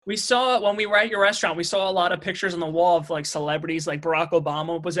We saw when we were at your restaurant, we saw a lot of pictures on the wall of like celebrities, like Barack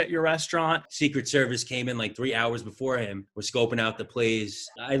Obama was at your restaurant. Secret Service came in like 3 hours before him. We're scoping out the plays.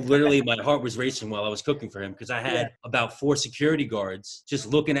 I literally, my heart was racing while I was cooking for him because I had about 4 security guards just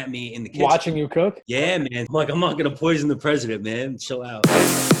looking at me in the kitchen. Watching you cook? Yeah, man. I'm like, I'm not going to poison the president, man. Chill out.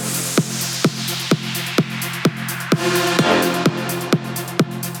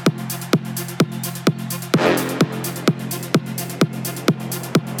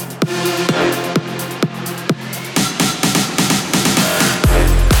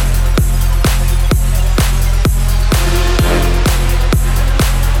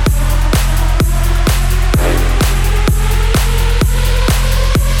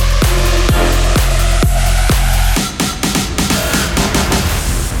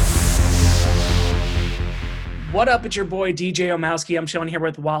 What up? It's your boy, DJ Omowski. I'm chilling here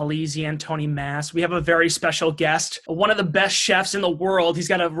with Waleezy and Tony Mass. We have a very special guest, one of the best chefs in the world. He's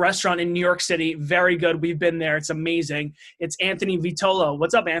got a restaurant in New York City. Very good. We've been there. It's amazing. It's Anthony Vitolo.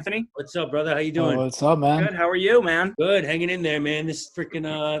 What's up, Anthony? What's up, brother? How you doing? Oh, what's up, man? Good. How are you, man? Good. Hanging in there, man. This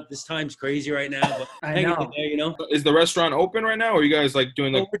freaking, this time's crazy right now. But I know. In there, you know? Is the restaurant open right now, or are you guys like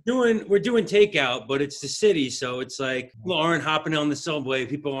doing like? Well, we're doing takeout, but it's the city, so it's like people aren't hopping on the subway.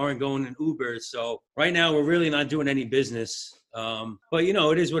 People aren't going in Uber. So right now, we're really not doing any business. But you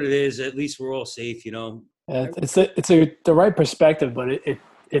know, it is what it is. At least we're all safe, you know. Yeah, it's the right perspective, but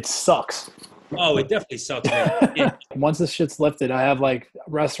it sucks. Oh, it definitely sucks, man. Yeah. Once this shit's lifted, I have like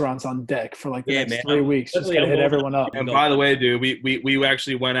restaurants on deck for like the next 3 weeks. Just Definitely, gotta hit everyone up. And by the way, dude, we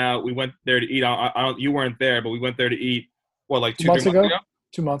actually went out. We went there to eat. I don't. You weren't there, but we went there to eat. What, like 2 months 3 months ago?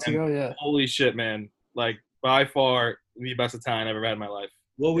 2 months ago, yeah. Holy shit, man! Like by far the best Italian I've ever had in my life.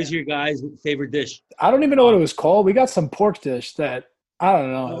 What was your guys' favorite dish? I don't even know what it was called. We got some pork dish that I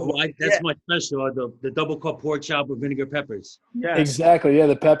don't know. Oh, that's my special. The double cup pork chop with vinegar peppers. Yeah, Exactly. Yeah,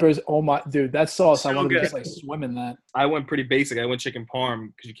 the peppers. Oh my, dude, that sauce! I So wanted to good. just like swim in that. I went pretty basic. I went chicken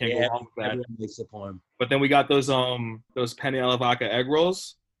parm because you can't go wrong with that. Everyone makes the parm. But then we got those penne alla vodka egg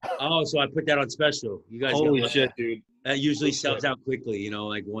rolls. Oh, so I put that on special. You guys Holy got shit, dude! that usually sells out quickly. You know,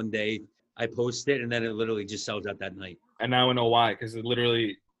 like one day I post it and then it literally just sells out that night. And now I know why, because it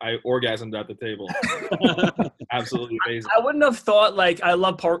literally I orgasmed at the table. Absolutely amazing. I wouldn't have thought, like, I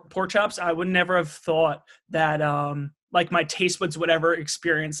love pork chops. I would never have thought that, like, my taste buds would ever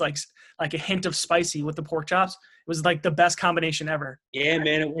experience, like a hint of spicy with the pork chops. It was, like, the best combination ever. Yeah,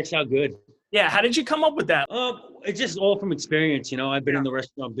 man, it works out good. Yeah, how did you come up with that? It's just all from experience. You know, I've been in the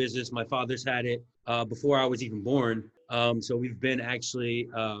restaurant business. My father's had it before I was even born. So we've been actually,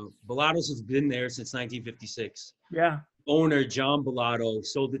 Bellato's has been there since 1956. Yeah. Owner John Balloto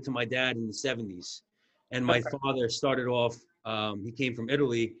sold it to my dad in the 70s. And my father started off, he came from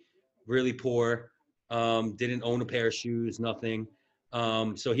Italy, really poor, didn't own a pair of shoes, nothing.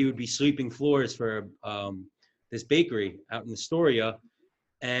 So he would be sweeping floors for this bakery out in Astoria.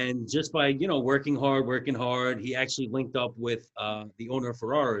 And just by, you know, working hard, he actually linked up with the owner of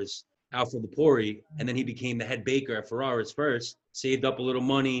Ferrara's, Alfred Lepori, and then he became the head baker at Ferrara's first, saved up a little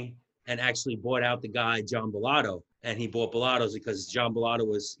money, and actually bought out the guy, John Balloto. And he bought Bellato's because John Balloto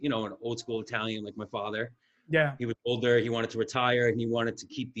was, you know, an old school Italian like my father. Yeah. He was older, he wanted to retire, and he wanted to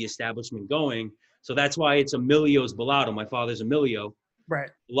keep the establishment going. So that's why it's Emilio's Balloto. My father's Emilio.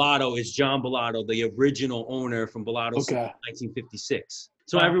 Right. Balloto is John Balloto, the original owner from Bellato's in 1956.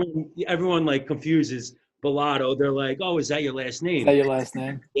 So everyone like confuses Balloto. They're like, "Oh, is that your last name?" Is that your last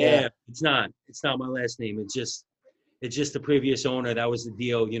name? Yeah, it's not. It's not my last name. It's just the previous owner. That was the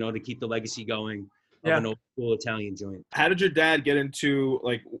deal, you know, to keep the legacy going of an old school Italian joint. How did your dad get into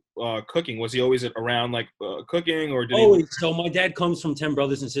like cooking? Was he always around like cooking, or did he? So my dad comes from 10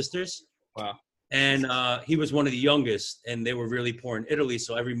 brothers and sisters. Wow. And he was one of the youngest, and they were really poor in Italy,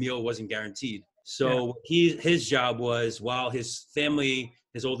 so every meal wasn't guaranteed. So his job was, while his family,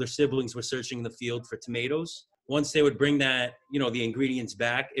 his older siblings were searching in the field for tomatoes, once they would bring that, you know, the ingredients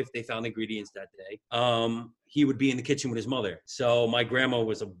back, if they found ingredients that day, he would be in the kitchen with his mother. So my grandma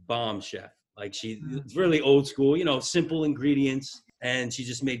was a bomb chef. Like it's really old school, you know, simple ingredients. And she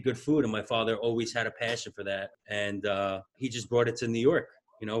just made good food. And my father always had a passion for that. And he just brought it to New York,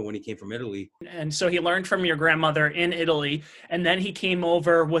 you know, when he came from Italy. And so he learned from your grandmother in Italy. And then he came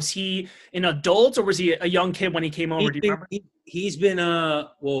over. Was he an adult or was he a young kid when he came over? Do you remember? He's been,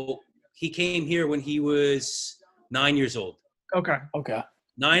 he came here when he was 9 years old. Okay.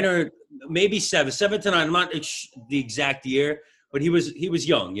 9 or maybe 7 to 9. I'm not the exact year, but he was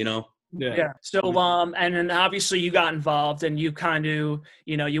young, you know. Yeah. So, and then obviously you got involved and you kind of,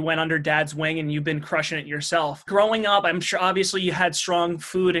 you went under dad's wing and you've been crushing it yourself. Growing up, I'm sure obviously you had strong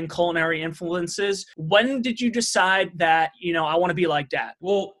food and culinary influences. When did you decide that, I want to be like dad?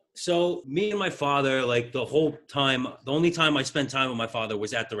 Well, so me and my father, like the whole time, the only time I spent time with my father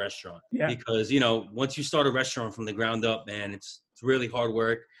was at the restaurant. Yeah. Because, once you start a restaurant from the ground up, man, it's really hard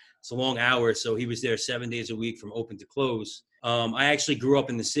work. It's a long hour. So he was there 7 days a week from open to close. I actually grew up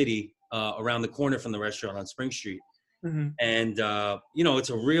in the city around the corner from the restaurant on Spring Street. Mm-hmm. And, it's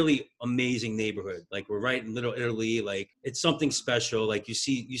a really amazing neighborhood. Like we're right in Little Italy. Like it's something special. Like you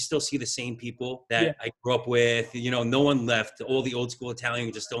still see the same people that I grew up with, no one left. All the old school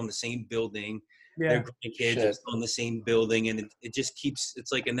Italians are still in the same building. Their grandkids are still in the same building. And it just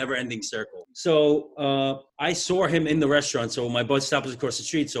it's like a never ending circle. So I saw him in the restaurant. So my bus stop was across the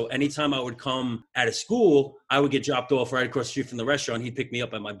street. So anytime I would come out of school, I would get dropped off right across the street from the restaurant. He'd pick me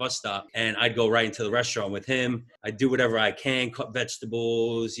up at my bus stop and I'd go right into the restaurant with him. I'd do whatever I can, cut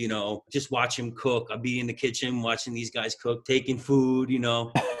vegetables, just watch him cook. I'd be in the kitchen watching these guys cook, taking food,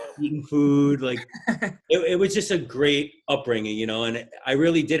 eating food. Like it was just a great upbringing, and I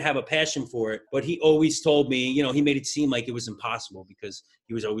really did have a passion for it. But he always told me, he made it seem like it was impossible because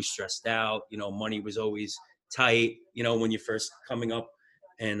he was always stressed out. Money was always tight, when you're first coming up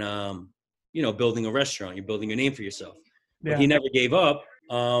and, building a restaurant, you're building a name for yourself. But he never gave up.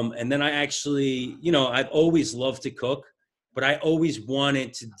 And then I actually, I've always loved to cook, but I always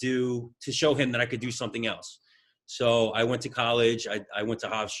wanted to show him that I could do something else. So I went to college. I went to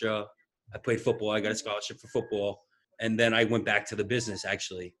Hofstra. I played football. I got a scholarship for football. And then I went back to the business,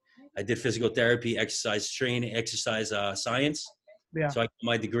 actually. I did physical therapy, exercise training, exercise science. Yeah. So I got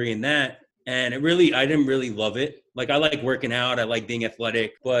my degree in that. And I didn't really love it. Like I like working out. I like being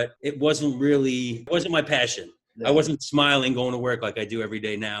athletic, but it wasn't my passion. Yeah. I wasn't smiling going to work like I do every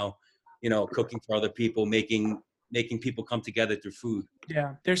day now, cooking for other people, making people come together through food.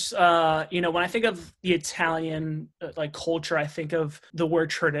 Yeah. There's, when I think of the Italian culture, I think of the word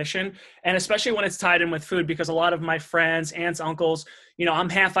tradition, and especially when it's tied in with food, because a lot of my friends, aunts, uncles, I'm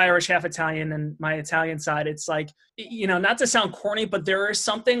half Irish, half Italian, and my Italian side, it's like, not to sound corny, but there is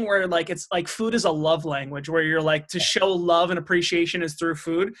something where it's like food is a love language where you're like, to show love and appreciation is through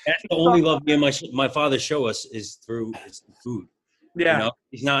food. That's the only love me and my father show us is through food. Yeah.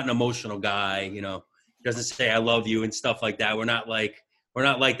 He's not an emotional guy, doesn't say I love you and stuff like that. We're not like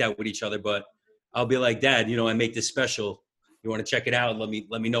that with each other, but I'll be like, Dad, I make this special. You want to check it out? Let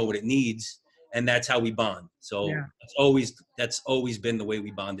me know what it needs. And that's how we bond. So that's always been the way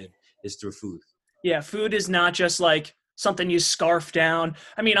we bonded, is through food. Yeah. Food is not just like something you scarf down.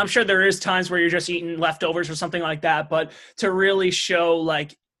 I mean, I'm sure there is times where you're just eating leftovers or something like that, but to really show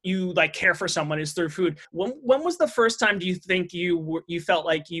you care for someone is through food. When was the first time do you think you felt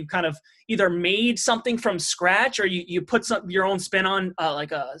like you kind of either made something from scratch or you put your own spin on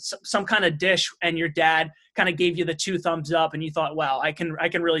some kind of dish and your dad kind of gave you the 2 thumbs up and you thought, wow, I can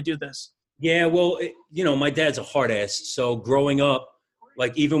really do this? Yeah, well, my dad's a hard ass. So growing up,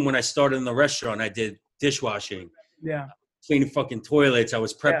 even when I started in the restaurant, I did dishwashing. Yeah. Cleaning fucking toilets. I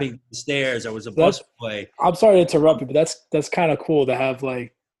was prepping the stairs. I was a busboy. I'm sorry to interrupt you, but that's kind of cool to have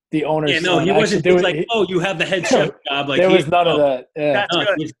the owner's. Yeah, no, he wasn't you have the head chef job. There was none of that. Yeah.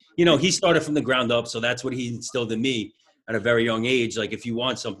 That's good. He started from the ground up, so that's what he instilled in me at a very young age. Like, if you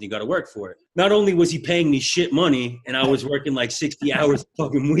want something, you got to work for it. Not only was he paying me shit money, and I was working 60 hours a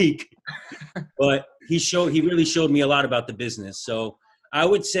fucking week, but he really showed me a lot about the business. So I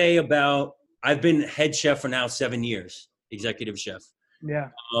would say I've been head chef for now 7 years, executive chef. Yeah.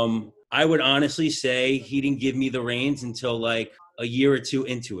 I would honestly say he didn't give me the reins until a year or 2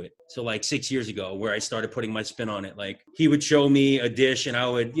 into it. So 6 years ago, where I started putting my spin on it. He would show me a dish and I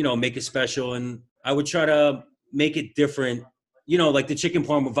would, make a special, and I would try to make it different, the chicken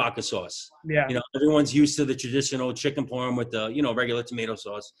parm with vodka sauce. Yeah. Everyone's used to the traditional chicken parm with the, regular tomato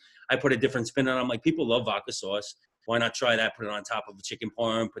sauce. I put a different spin on it. I'm like, people love vodka sauce. Why not try that? Put it on top of a chicken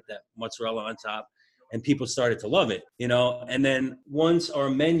parm, put that mozzarella on top. And people started to love it, and then once our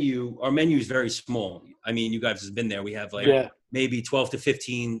menu is very small. I mean, you guys have been there. We have maybe 12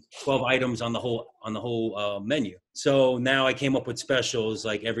 items on the whole menu. So now I came up with specials.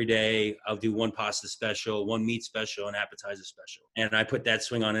 Every day I'll do 1 pasta special, 1 meat special, an appetizer special. And I put that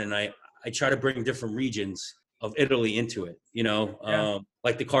swing on it, and I try to bring different regions of Italy into it,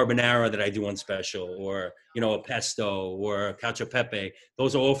 like the carbonara that I do on special, or, a pesto or cacio pepe.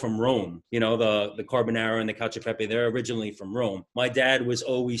 Those are all from Rome. The carbonara and the cacio pepe, they're originally from Rome. My dad was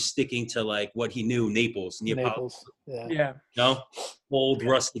always sticking to what he knew, Naples. Naples. Yeah. Yeah. Old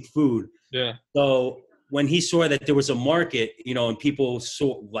rustic food. Yeah. So when he saw that there was a market, and people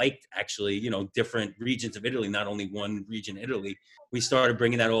liked actually, different regions of Italy, not only one region, Italy, we started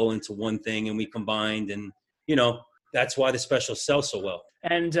bringing that all into one thing, and we combined, and, that's why the specials sell so well.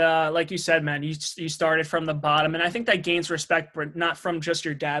 And like you said, man, you started from the bottom. And I think that gains respect, not from just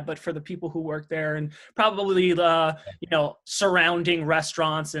your dad, but for the people who work there and probably the, surrounding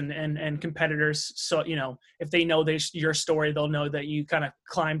restaurants and competitors. So, if they know your story, they'll know that you kind of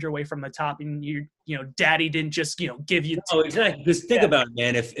climbed your way from the top and daddy didn't just, give you. Oh, exactly. Because think about it,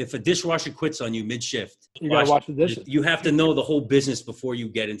 man. If a dishwasher quits on you mid-shift, you got to wash the dishes. You have to know the whole business before you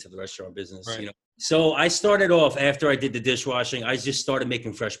get into the restaurant business, Right. So I started off after I did the dishwashing. I just started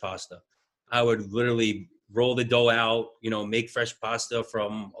making fresh pasta. I would literally roll the dough out, make fresh pasta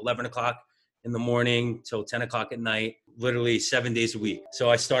from 11 o'clock in the morning till 10 o'clock at night, literally 7 days a week. So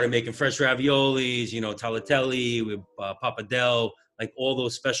I started making fresh raviolis, tagliatelle with pappardelle, like all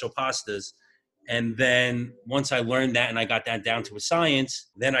those special pastas. And then once I learned that and I got that down to a science,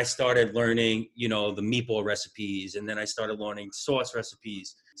 then I started learning, the meatball recipes. And then I started learning sauce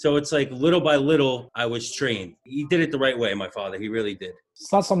recipes. So it's like little by little, I was trained. He did it the right way, my father. He really did.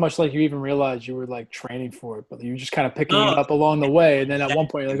 It's not so much like you even realized you were like training for it, but you were just kind of picking it up along the way. And then at one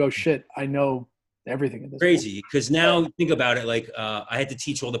point you're like, oh shit, I know everything in this. Crazy. Because now think about it. Like I had to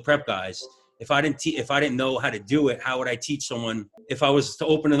teach all the prep guys. If I didn't know how to do it, how would I teach someone? If I was to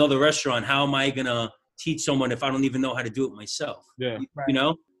open another restaurant, how am I going to teach someone if I don't even know how to do it myself? Yeah.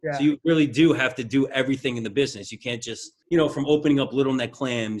 Yeah. So you really do have to do everything in the business. You can't just, from opening up little neck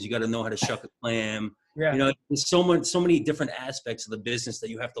clams, you got to know how to shuck a clam. Yeah. There's so many different aspects of the business that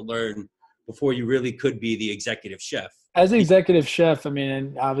you have to learn before you really could be the executive chef. As the executive chef, I mean,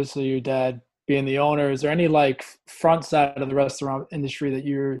 and obviously your dad being the owner, is there any like front side of the restaurant industry that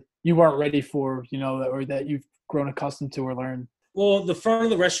you weren't ready for, or that you've grown accustomed to or learned? Well, the front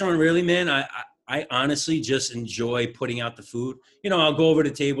of the restaurant, really, man, I honestly just enjoy putting out the food. I'll go over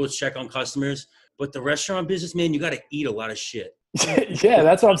to tables, check on customers. But the restaurant business, man, you got to eat a lot of shit. Yeah,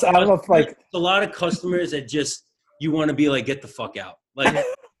 that's what I'm saying. I don't know if like a lot of customers that just, you want to be like, get the fuck out. Like,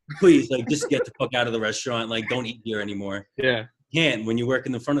 please, like, just get the fuck out of the restaurant. Like, don't eat here anymore. Yeah. You can't. When you work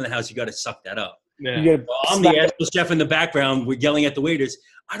in the front of the house, you got to suck that up. Yeah. I'm the asshole chef in the background. We're yelling at the waiters.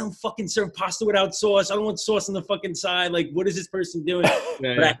 I don't fucking serve pasta without sauce. I don't want sauce on the fucking side. Like, what is this person doing?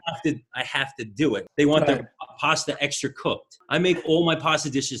 But I have to do it. They want their pasta extra cooked. I make all my pasta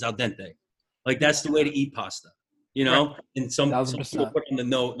dishes al dente. Like, that's the way to eat pasta, And some people put on the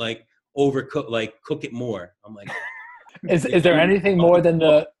note, like, overcook, like, cook it more. I'm like, is there anything more than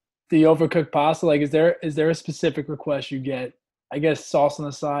the overcooked pasta? Like, is there a specific request you get? I guess sauce on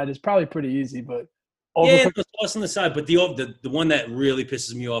the side is probably pretty easy, but the sauce on the side. But the one that really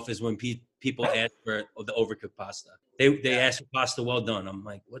pisses me off is when people ask for the overcooked pasta. They ask for pasta well done. I'm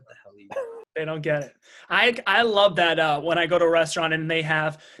like, what the hell are you doing? They don't get it. I love that when I go to a restaurant and they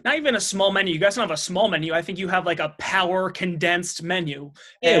have not even a small menu. You guys don't have a small menu. I think you have like a power condensed menu.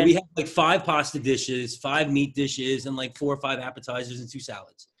 Yeah, we have like 5 pasta dishes, 5 meat dishes, and like 4 or 5 appetizers and 2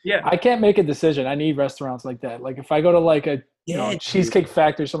 salads. Yeah, I can't make a decision. I need restaurants like that. Like if I go to like a Cheesecake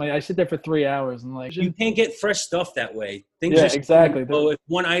Factory or something, I sit there for 3 hours and like you can't get fresh stuff that way. Exactly. So if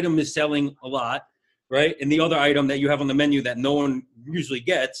one item is selling a lot, right, and the other item that you have on the menu that no one usually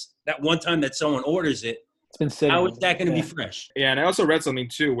gets, that one time that someone orders it, it's been sitting. How is that going to be fresh? Yeah, and I also read something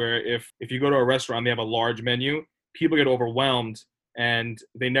too where if you go to a restaurant, they have a large menu, people get overwhelmed and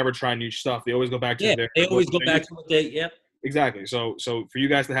they never try new stuff. They always go back to they always go back to what they Exactly. So for you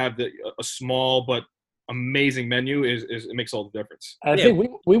guys to have a small but amazing menu is it makes all the difference. I think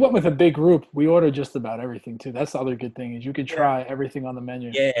we went with a big group. We ordered just about everything too. That's the other good thing is you can try everything on the menu.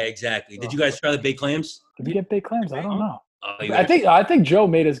 Yeah, exactly. Did you guys try the baked clams? Did we get baked clams? I don't know. Oh, I think Joe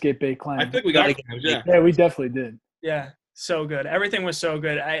made us get baked clams. I think we got clams, Yeah, we definitely did. Yeah. So good. Everything was so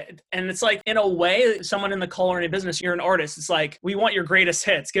good. And it's like, in a way, someone in the culinary business, you're an artist. It's like, we want your greatest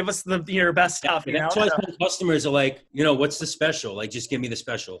hits. Give us your best stuff. That's why some customers are like, what's the special? Like, just give me the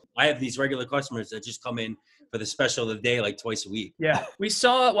special. I have these regular customers that just come in for the special of the day, like twice a week. Yeah. We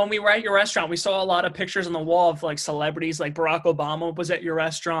saw, when we were at your restaurant, we saw a lot of pictures on the wall of like celebrities, like Barack Obama was at your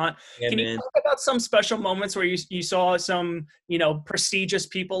restaurant. Yeah, Can you talk about some special moments where you saw some, prestigious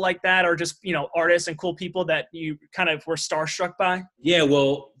people like that, or just, artists and cool people that you kind of were starstruck by? Yeah.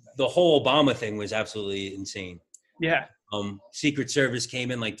 Well, the whole Obama thing was absolutely insane. Yeah. Secret Service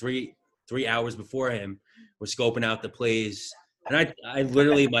came in like three hours before him, was scoping out the place. And I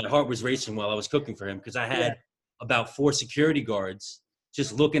literally, my heart was racing while I was cooking for him because I had about 4 security guards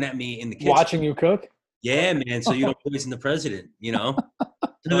just looking at me in the kitchen. Watching you cook? Yeah, man. So you don't poison the president, So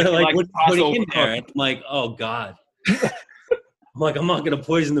they're like, what are you in there? And I'm like, oh, God. I'm like, I'm not going to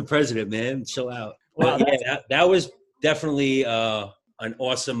poison the president, man. Chill out. Wow, But yeah, that was definitely an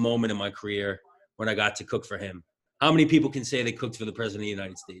awesome moment in my career when I got to cook for him. How many people can say they cooked for the president of the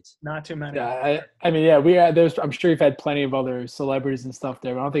United States? not too many. Yeah, I mean, yeah, we had there's. I'm sure you've had plenty of other celebrities and stuff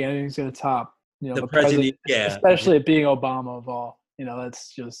there, but I don't think anything's gonna top, The the president, president, yeah. especially it being Obama of all.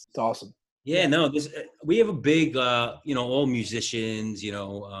 That's just it's awesome. Yeah, no, we have a big, all musicians,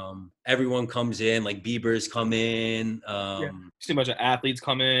 everyone comes in, like Bieber's come in. See a bunch of athletes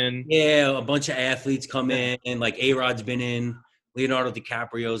come in. Yeah, a bunch of athletes come in, like A-Rod's been in, Leonardo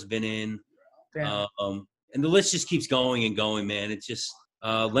DiCaprio's been in. Damn. And the list just keeps going and going, man. It's just,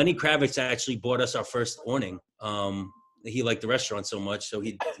 Lenny Kravitz actually bought us our first awning. He liked the restaurant so much, so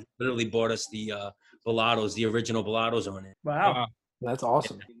he literally bought us the Ballotos, the original Ballotos awning. Wow. That's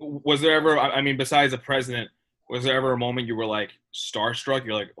awesome. Was there ever, I mean, besides the president, was there ever a moment you were like starstruck?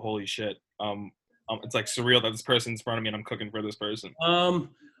 You're like, holy shit. It's like surreal that this person's in front of me and I'm cooking for this person.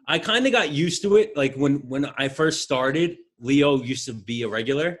 I kind of got used to it. Like when I first started, Leo used to be a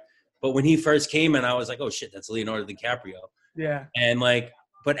regular, but when he first came in, I was like, oh shit, that's Leonardo DiCaprio. Yeah. And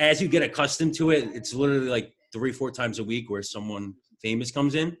but as you get accustomed to it, it's literally like 3-4 times a week where someone famous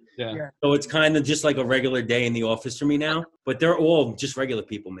comes in. Yeah. So it's kind of just like a regular day in the office for me now, but they're all just regular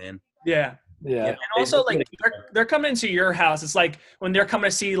people, man. Yeah. Yeah. And also, like, they're coming into your house. It's like when they're coming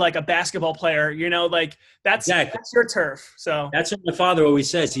to see, like, a basketball player, like, that's your turf. So that's what my father always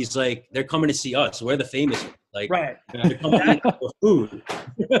says. He's like, they're coming to see us. We're the famous ones. Like, right. They're coming for food.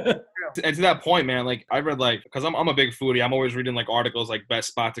 And to that point, man, like I read because I'm a big foodie. I'm always reading like articles like best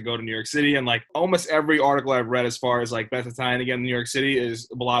spot to go to New York City, and like almost every article I've read as far as like best Italian to get in New York City is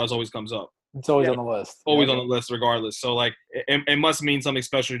Balloto's always comes up. It's always on the list. Always on the list, regardless. So like it must mean something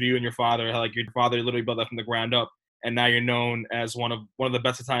special to you and your father. How, like your father literally built that from the ground up, and now you're known as one of the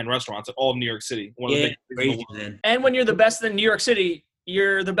best Italian restaurants in all of New York City. Crazy, man. And when you're the best in New York City,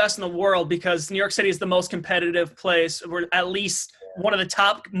 you're the best in the world because New York City is the most competitive place. We're at least one of the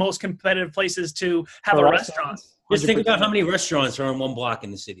top most competitive places to have a restaurant. Just think about how many restaurants are on one block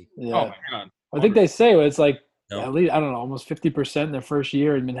in the city. Yeah. Oh my God. I think they say it's like No. at least, I don't know, almost 50% in their first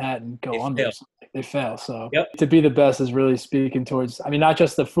year in Manhattan go under. Fail. They fail. So Yep. to be the best is really speaking towards, I mean, not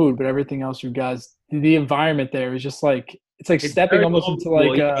just the food, but everything else you guys, the environment there is just like, it's like stepping almost into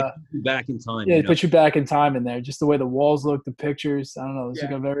like, back in time. yeah, put you back in time in there. Just the way the walls look, the pictures. I don't know. It's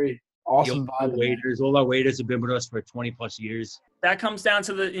like a very awesome vibe. All our waiters have been with us for 20 plus years. That comes down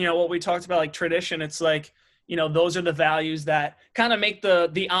to the, what we talked about, like tradition. It's like, those are the values that kind of make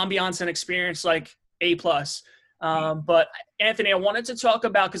the ambiance and experience like A+. But Anthony, I wanted to talk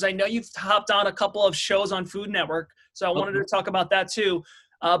about, because I know you've hopped on a couple of shows on Food Network, so I wanted to talk about that too.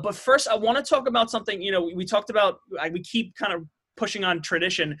 But first, I want to talk about something, we talked about, we keep kind of pushing on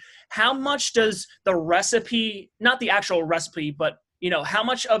tradition. How much does the recipe, not the actual recipe, but, how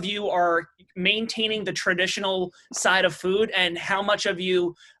much of you are maintaining the traditional side of food, and how much of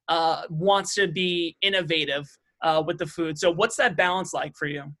you wants to be innovative with the food? So what's that balance like for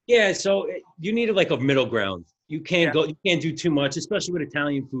you? Yeah, so you need like a middle ground. You can't do too much, especially with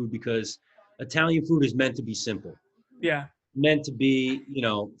Italian food, because Italian food is meant to be simple. Yeah. Meant to be,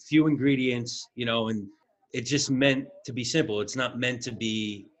 few ingredients, and it's just meant to be simple. It's not meant to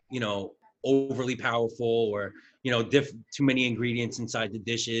be, overly powerful or, too many ingredients inside the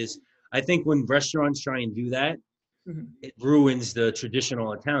dishes. I think when restaurants try and do that, it ruins the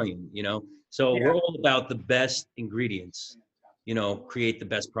traditional Italian, So we're all about the best ingredients, create the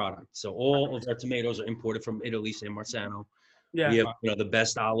best product. So all of our tomatoes are imported from Italy, San Marzano. Yeah. We have, the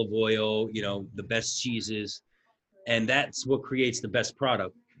best olive oil, the best cheeses, and that's what creates the best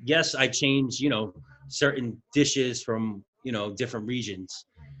product. Yes, I change, certain dishes from, different regions,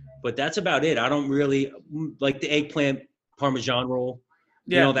 but that's about it. I don't really like the eggplant Parmesan roll.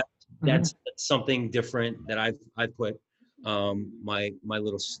 Yeah. That's something different that I've put my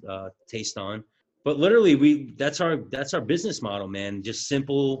little taste on. But literally that's our business model, man. Just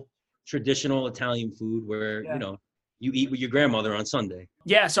simple, traditional Italian food where, you eat with your grandmother on Sunday.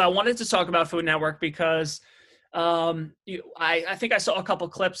 Yeah. So I wanted to talk about Food Network because I think I saw a couple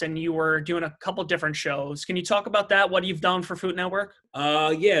clips and you were doing a couple different shows. Can you talk about that? What you've done for Food Network?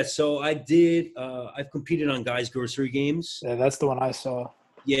 Yeah. So I did, I've competed on Guys Grocery Games. Yeah, that's the one I saw.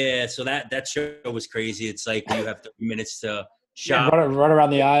 Yeah. So that show was crazy. It's like you have 30 minutes to shop. Run around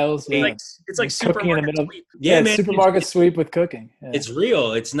the aisles. It's like cooking in the middle. sweep. Yeah, man, supermarket sweep with cooking. Yeah. It's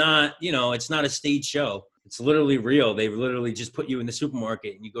real. It's not, it's not a stage show. It's literally real. They literally just put you in the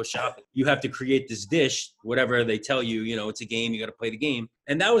supermarket and you go shopping. You have to create this dish, whatever they tell you, it's a game, you got to play the game.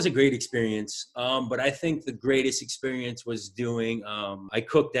 And that was a great experience. But I think the greatest experience was doing, I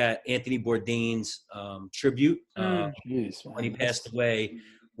cooked at Anthony Bourdain's tribute when he passed away.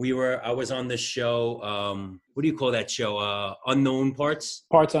 I was on this show. What do you call that show? Unknown Parts.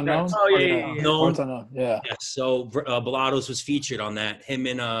 Parts Unknown. Oh yeah. Parts Unknown. Yeah. Yeah. So Balloto's was featured on that. Him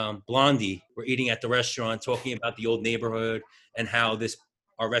and Blondie were eating at the restaurant, talking about the old neighborhood and how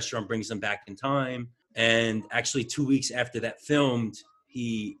our restaurant brings them back in time. And actually, 2 weeks after that filmed,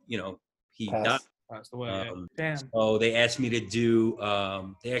 he died. Passed away. Damn. So they asked me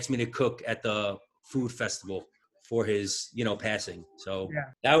to cook at the food festival for his, think. So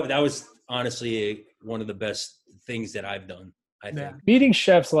that was honestly one of the best things that I've done, I think. Meeting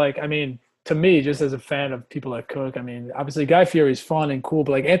chefs, to me, just as a fan of people that cook, obviously Guy Fieri's fun and cool,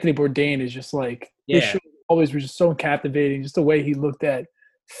 but like Anthony Bourdain is just like, his show always was just so captivating, just the way he looked at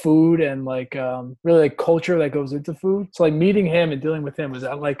food and really like culture that goes into food. So like meeting him and dealing with him, was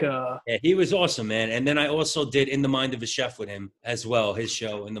that like Yeah, he was awesome, man. And then I also did In the Mind of a Chef with him as well, his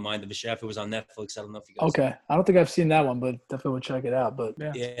show In the Mind of a Chef. It was on Netflix. I don't know if you guys Okay. I don't think I've seen that one, but definitely would check it out. But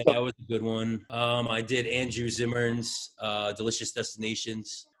yeah, that was a good one. I did Andrew Zimmern's Delicious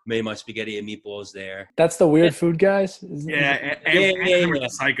Destinations. Made my spaghetti and meatballs there. That's the weird food guys? Yeah.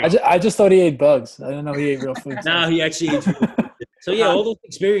 Psycho. I just thought he ate bugs. I didn't know he ate real food. No, he actually ate food. So yeah, all those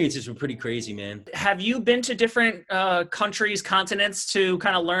experiences were pretty crazy, man. Have you been to different countries, continents to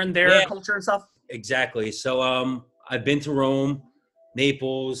kind of learn their culture and stuff? Exactly. So I've been to Rome,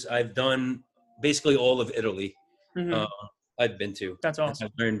 Naples. I've done basically all of Italy. Mm-hmm. I've been to. That's awesome.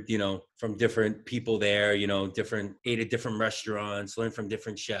 I've learned, from ate at different restaurants, learned from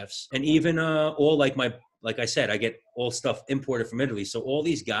different chefs, and even all like I said, I get all stuff imported from Italy. So all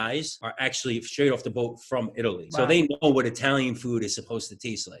these guys are actually straight off the boat from Italy. Wow. So they know what Italian food is supposed to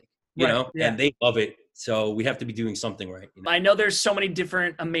taste like, and they love it. So we have to be doing something right. I know there's so many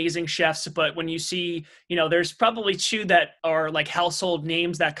different amazing chefs, but when you see, there's probably two that are like household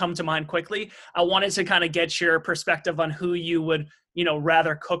names that come to mind quickly. I wanted to kind of get your perspective on who you would,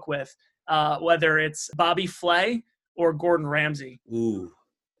 rather cook with, whether it's Bobby Flay or Gordon Ramsay. Ooh.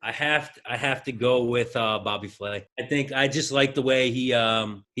 I have to go with Bobby Flay. I think I just like the way he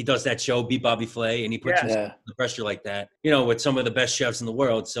does that show, Beat Bobby Flay, and he puts the pressure like that, with some of the best chefs in the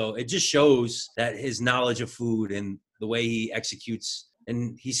world. So it just shows that his knowledge of food and the way he executes,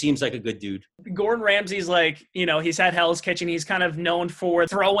 and he seems like a good dude. Gordon Ramsay's like, he's had Hell's Kitchen. He's kind of known for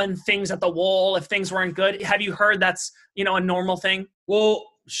throwing things at the wall if things weren't good. Have you heard that's, a normal thing? Well,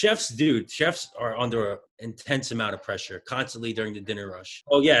 chefs are under an intense amount of pressure constantly during the dinner rush.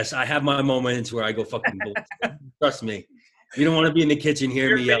 Oh yes, I have my moments where I go fucking bullshit. Trust me, you don't want to be in the kitchen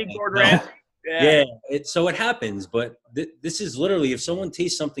hearing me yelling. So it happens, but this is literally, if someone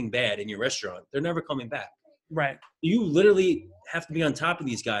tastes something bad in your restaurant, they're never coming back. Right. You literally have to be on top of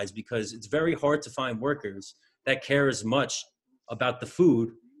these guys, because it's very hard to find workers that care as much about the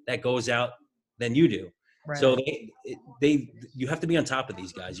food that goes out than you do. Right. So you have to be on top of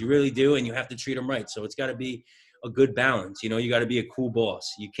these guys. You really do, and you have to treat them right. So it's got to be a good balance. You got to be a cool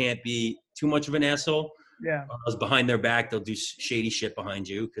boss. You can't be too much of an asshole. Yeah. Because behind their back, they'll do shady shit behind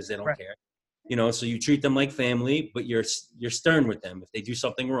you because they don't care. So you treat them like family, but you're stern with them. If they do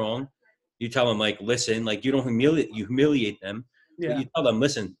something wrong, you tell them, like, listen, like, you don't humiliate them. Yeah. But you tell them,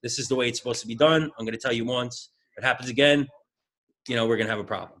 listen, this is the way it's supposed to be done. I'm going to tell you once. If it happens again, we're going to have a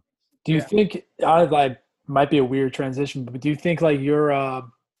problem. Do you think might be a weird transition, but do you think like your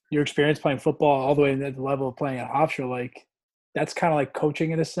experience playing football all the way at the level of playing at Hofstra, like that's kind of like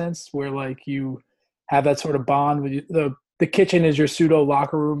coaching in a sense, where like you have that sort of bond with the kitchen is your pseudo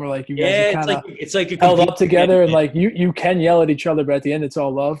locker room, or like you guys kind of it's like held up together, and like you can yell at each other, but at the end it's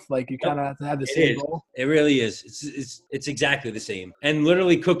all love. Like you kind of have to have the same goal. It really is. It's exactly the same. And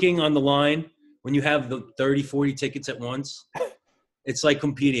literally cooking on the line when you have the 30, 40 tickets at once. It's like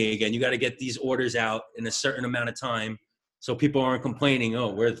competing again. You got to get these orders out in a certain amount of time so people aren't complaining, oh,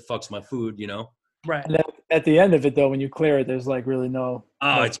 where the fuck's my food, Right. And then at the end of it, though, when you clear it, there's like really no.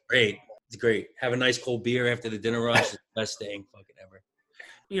 Oh, it's great. It's great. Have a nice cold beer after the dinner rush. It's the best thing fucking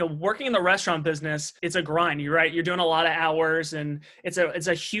ever. Working in the restaurant business, it's a grind. You're right. You're doing a lot of hours, and it's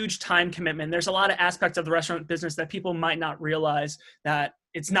a huge time commitment. There's a lot of aspects of the restaurant business that people might not realize, that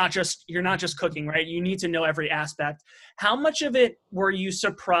you're not just cooking, right? You need to know every aspect. How much of it were you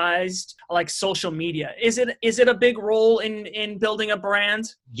surprised, like social media? Is it a big role in building a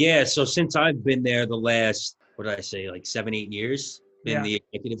brand? Yeah. So since I've been there the last, like 7-8 years, been the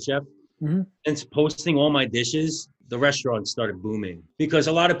executive chef, since posting all my dishes, the restaurant started booming, because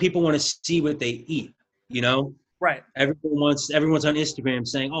a lot of people want to see what they eat, Right. Everyone's on Instagram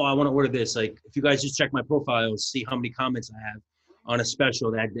saying, oh, I want to order this. Like, if you guys just check my profile and see how many comments I have on a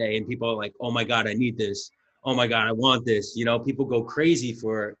special that day, and people are like, oh my God, I need this. Oh my God, I want this. People go crazy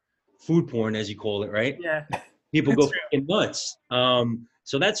for food porn, as you call it, right? Yeah. People go fucking nuts.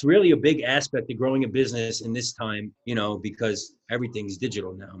 So that's really a big aspect of growing a business in this time, you know, because everything's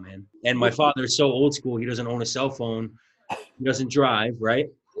digital now, man. And my father is so old school. He doesn't own a cell phone. He doesn't drive, right?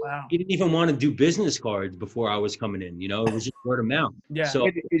 Wow. He didn't even want to do business cards before I was coming in, you know, it was just word of mouth. Yeah. So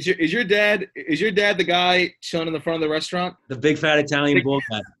Is your dad the guy chilling in the front of the restaurant, the big fat Italian bald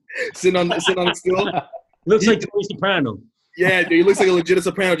guy. sitting on the stool? Looks like Tony Soprano. Yeah, dude, he looks like a legit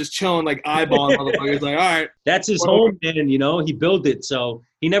soprano, just chilling, like eyeballing motherfuckers. Like, all right, That's his home, man, you know, he built it. So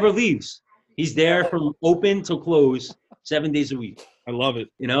he never leaves. He's there from open till close 7 days a week, I love it.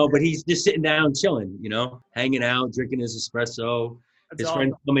 you know, but he's just sitting down, chilling, you know, hanging out, drinking his espresso. That's His awesome.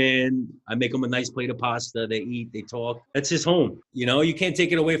 friends come in. I make them a nice plate of pasta. They eat, they talk. That's his home. You know, you can't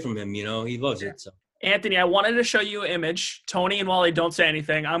take it away from him. You know, he loves it. So Anthony, I wanted to show you an image. Tony and Wally, don't say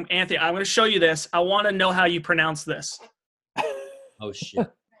anything. Anthony, I'm going to show you this. I want to know how you pronounce this. oh shit.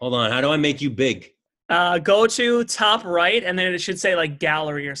 Hold on. How do I make you big? Go to top right, and then it should say like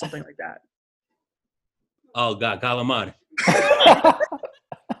gallery or something like that. Oh God, calamari.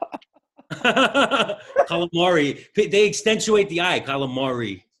 Calamari. They accentuate the I.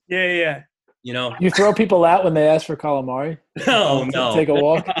 Calamari. Yeah. You know. You throw people out when they ask for calamari? No, To no. take a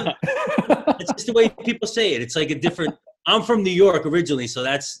walk? It's just the way people say it. It's like a different. I'm from New York originally, so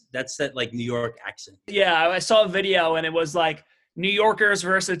that's that like New York accent. Yeah, I saw a video, and it was like New Yorkers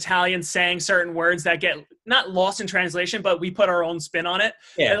versus Italians saying certain words that get not lost in translation, but we put our own spin on it.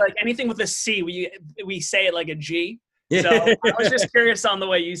 Yeah. And like anything with a C, we say it like a G. Yeah. So I was just curious on the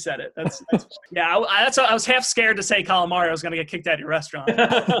way you said it. That's yeah. I was half scared to say calamari. I was going to get kicked out of your restaurant.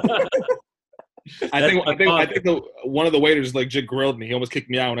 I think one of the waiters legit grilled me. He almost kicked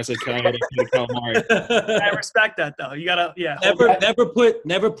me out when I said calamari. I respect that though. You gotta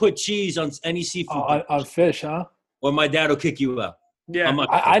Never put cheese on any seafood. On fish, huh? Or my dad will kick you out. Yeah.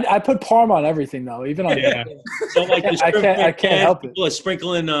 I put parm on everything though, even on. Yeah. So like I can't help it. People are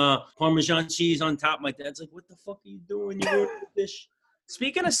sprinkling Parmesan cheese on top. My dad's like, "What the fuck are you doing? You ruined the fish."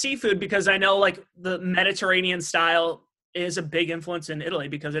 Speaking of seafood, because I know like the Mediterranean style is a big influence in Italy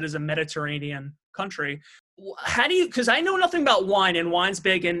because it is a Mediterranean country. How do you, because I know nothing about wine, and wine's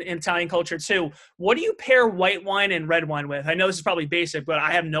big in Italian culture too. What do you pair white wine and red wine with? I know this is probably basic, but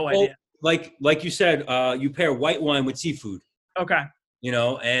I have no idea. Like you said, you pair white wine with seafood. Okay. You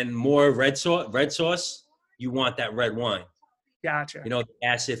know, and more red sauce, you want that red wine. Gotcha. You know, the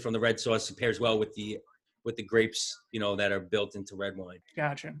acid from the red sauce pairs well with the grapes, you know, that are built into red wine.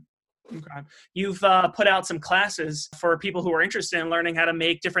 Gotcha. Okay. You've put out some classes for people who are interested in learning how to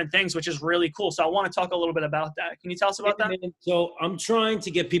make different things, which is really cool. So I want to talk a little bit about that. Can you tell us about that? So I'm trying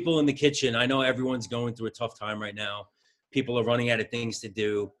to get people in the kitchen. I know everyone's going through a tough time right now. People are running out of things to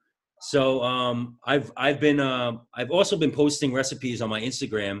do. So I've also been posting recipes on my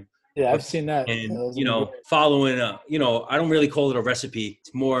Instagram. Yeah, I've seen that. And, you know, following, you know, I don't really call it a recipe.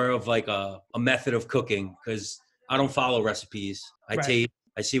 It's more of like a method of cooking because I don't follow recipes. I taste,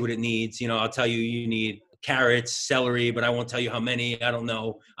 I see what it needs. You know, I'll tell you, you need carrots, celery, but I won't tell you how many. I don't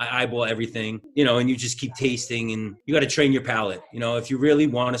know. I eyeball everything, you know, and you just keep tasting and you got to train your palate. You know, if you really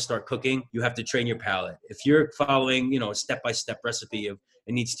want to start cooking, you have to train your palate. If you're following, you know, a step-by-step recipe of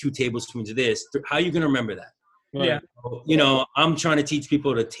it needs 2 tablespoons of this, how are you going to remember that? Yeah. You know, I'm trying to teach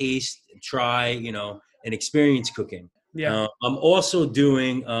people to taste, try, you know, and experience cooking. Yeah. I'm also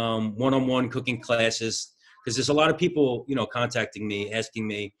doing one-on-one cooking classes because there's a lot of people, you know, contacting me, asking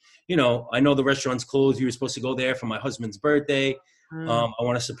me, you know, I know the restaurant's closed. You were supposed to go there for my husband's birthday. I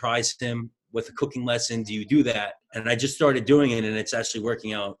want to surprise him with a cooking lesson. Do you do that? And I just started doing it, and it's actually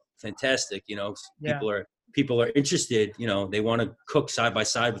working out fantastic. You know, people are interested, you know, they want to cook side by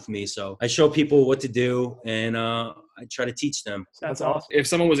side with me. So I show people what to do and I try to teach them. That's awesome. If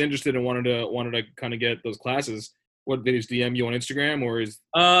someone was interested and wanted to kind of get those classes, what, they just DM you on Instagram or is?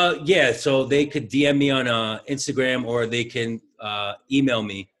 Yeah, so they could DM me on Instagram or they can email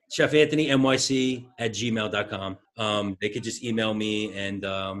me, chefanthonynyc@gmail.com. They could just email me and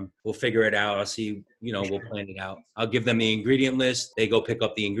we'll figure it out. I'll see, you know, we'll plan it out. I'll give them the ingredient list. They go pick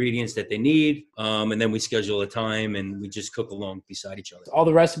up the ingredients that they need. And then we schedule a time and we just cook along beside each other. All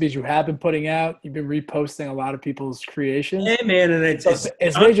the recipes you have been putting out, you've been reposting a lot of people's creations. Hey man, and it's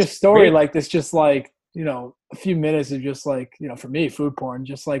made your story like this, just like, you know, a few minutes of just like, you know, for me, food porn,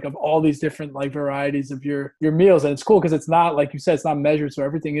 just like of all these different like varieties of your meals. And it's cool because it's not, like you said, it's not measured. So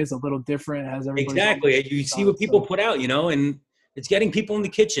everything is a little different. It has everybody. Exactly. You see what people put out, you know, and it's getting people in the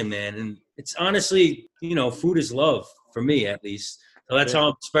kitchen, man. And it's honestly, you know, food is love for me, at least. So that's how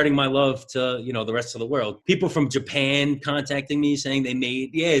I'm spreading my love to, you know, the rest of the world. People from Japan contacting me saying they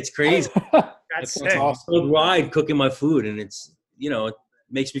made, it's crazy. That's awesome. Worldwide cooking my food. And it's, you know, it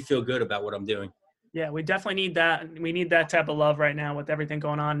makes me feel good about what I'm doing. Yeah, we definitely need that. We need that type of love right now with everything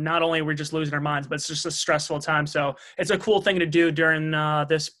going on. Not only we're just losing our minds, but it's just a stressful time. So it's a cool thing to do during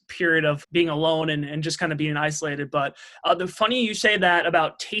this period of being alone and just kind of being isolated. But the funny you say that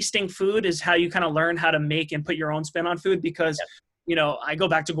about tasting food is how you kind of learn how to make and put your own spin on food because you know, I go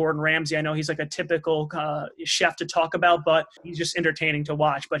back to Gordon Ramsay. I know he's like a typical chef to talk about, but he's just entertaining to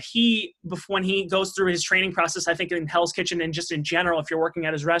watch. But when he goes through his training process, I think in Hell's Kitchen and just in general, if you're working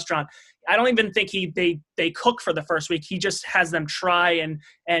at his restaurant, I don't even think they cook for the first week. He just has them try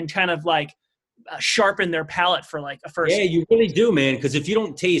and kind of like sharpen their palate for like a first. Yeah, you really do, man. Because if you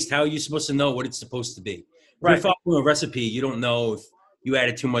don't taste, how are you supposed to know what it's supposed to be? If Right. you're following a recipe, you don't know if you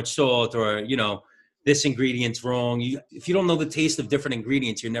added too much salt or, you know, this ingredient's wrong. If you don't know the taste of different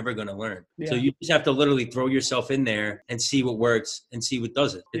ingredients, you're never going to learn. Yeah. So you just have to literally throw yourself in there and see what works and see what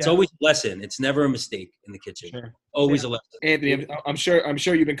doesn't. It's Yeah. always a lesson. It's never a mistake in the kitchen. Sure. Always a lesson. Anthony, I'm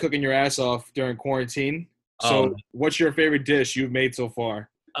sure you've been cooking your ass off during quarantine. So what's your favorite dish you've made so far?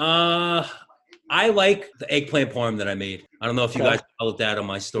 I like the eggplant parm that I made. I don't know if you guys followed that on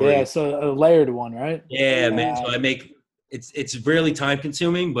my story. Yeah, so a layered one, right? Yeah, man. So I make it's really time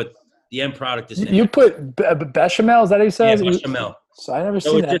consuming, but the end product is You put bechamel, is that how you say yeah, it? bechamel. So I never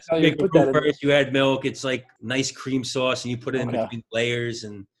So seen it's that. just How you big put that in. first. You add milk. It's like nice cream sauce, and you put it in between layers.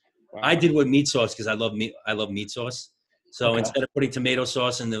 And I did with meat sauce because I love meat sauce. So instead of putting tomato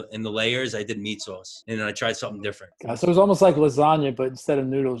sauce in the layers, I did meat sauce, and then I tried something different. So it was almost like lasagna, but instead of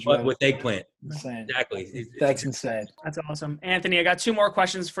noodles, But with eggplant. insane. Exactly. That's insane. That's awesome. Anthony, I got 2 more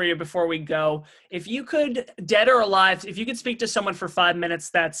questions for you before we go. If you could, dead or alive, if you could speak to someone for 5 minutes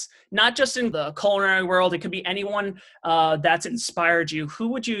that's not just in the culinary world, it could be anyone that's inspired you, who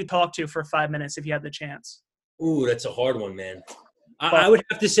would you talk to for 5 minutes if you had the chance? Ooh, that's a hard one, man. I would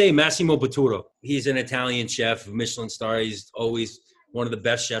have to say Massimo Bottura. He's an Italian chef, Michelin star. He's always one of the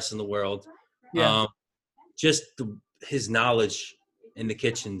best chefs in the world. Yeah. His knowledge in the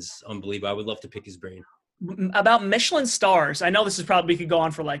kitchen's unbelievable. I would love to pick his brain. About Michelin stars, I know this is probably, we could go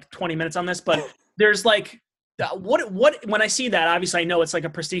on for like 20 minutes on this, but there's like, what when I see that, obviously I know it's like a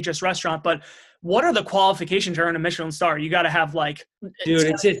prestigious restaurant, but what are the qualifications to earn a Michelin star? You got to have like,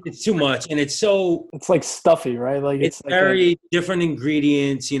 dude, it's too much. And it's like stuffy, right? Like it's like very different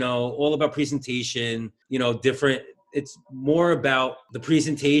ingredients, you know, all about presentation, you know, different. It's more about the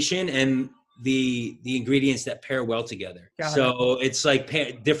presentation and the ingredients that pair well together. So it's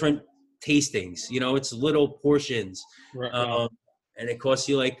like different tastings, you know, it's little portions. Right. And it costs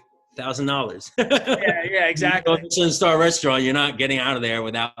you like $1,000. yeah, exactly. Michelin star restaurant, you're not getting out of there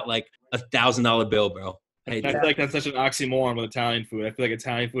without like $1,000 bill, bro. I feel like that's such an oxymoron with Italian food. I feel like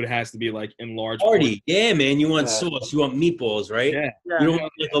Italian food has to be like in large party. Yeah, man. You want sauce. You want meatballs, right? Yeah. You don't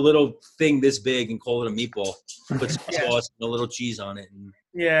want like a little thing this big and call it a meatball. Put some sauce and a little cheese on it. And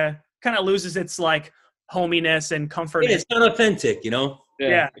yeah. Kind of loses its like hominess and comfort. Yeah, it's not authentic, you know?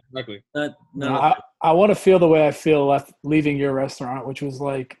 Yeah. Exactly. I want to feel the way I feel leaving your restaurant, which was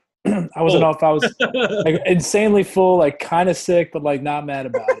like, I wasn't know if I was like insanely full, like kind of sick, but like not mad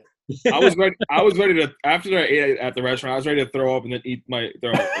about it. I was ready to, after I ate at the restaurant, I was ready to throw up and then eat my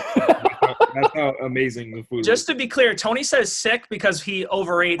throw up. That's how amazing the food was. Just to be clear, Tony says sick because he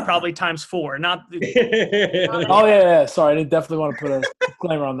overate probably times 4. Not. Oh yeah. Sorry, I definitely want to put a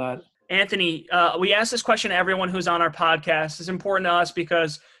disclaimer on that. Anthony, we ask this question to everyone who's on our podcast. It's important to us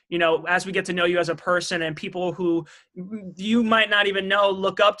because, you know, as we get to know you as a person and people who you might not even know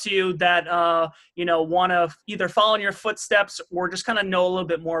look up to you that, you know, want to either follow in your footsteps or just kind of know a little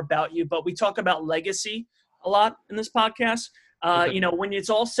bit more about you. But we talk about legacy a lot in this podcast. You know, when it's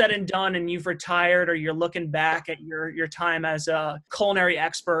all said and done and you've retired or you're looking back at your time as a culinary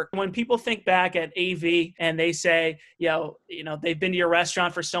expert, when people think back at AV and they say, you know, they've been to your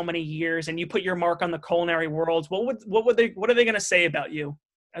restaurant for so many years and you put your mark on the culinary world, what are they going to say about you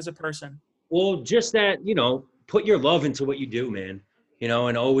as a person? Well, just that, you know, put your love into what you do, man, you know,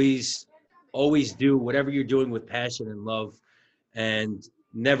 and always do whatever you're doing with passion and love and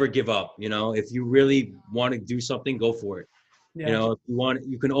never give up. You know, if you really want to do something, go for it. Yeah. You know, if you want,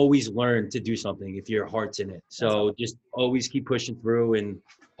 you can always learn to do something if your heart's in it. So just always keep pushing through and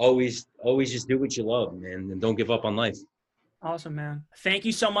always just do what you love, man, and don't give up on life. Awesome, man. Thank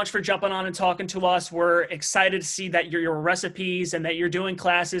you so much for jumping on and talking to us. We're excited to see that your recipes and that you're doing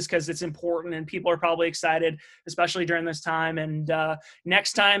classes because it's important and people are probably excited, especially during this time. And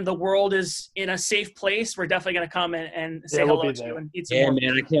next time the world is in a safe place, we're definitely going to come and say hello to you and eat some more.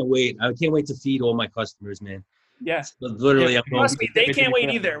 Man, I can't wait. I can't wait to feed all my customers, man. Yeah. Literally. Yeah, trust me, they can't wait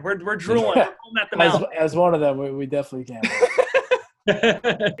either. We're drooling. We're at the mouth. As one of them, we definitely can't.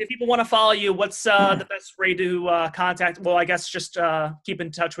 If people want to follow you, what's the best way to contact? Well, I guess just keep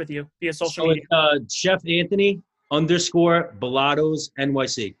in touch with you via social media. It's, Chef Anthony _Ballotos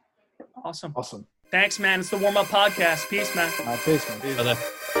NYC. Awesome. Awesome. Thanks, man. It's the Warm Up Podcast. Peace, man. Peace, man. Brother.